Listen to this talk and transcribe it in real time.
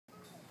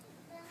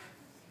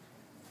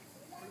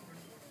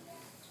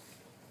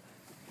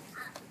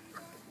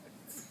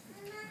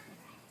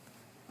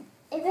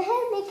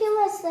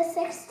was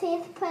the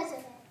 16th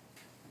president.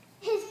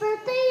 His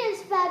birthday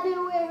is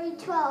February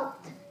 12th.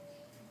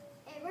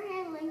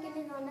 Abraham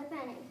Lincoln is on the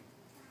penny.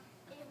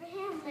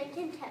 Abraham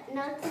Lincoln kept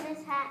notes in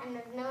his hat and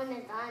was known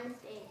as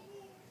honesty.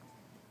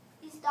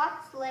 He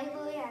stopped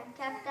slavery and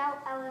kept out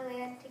our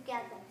land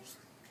together.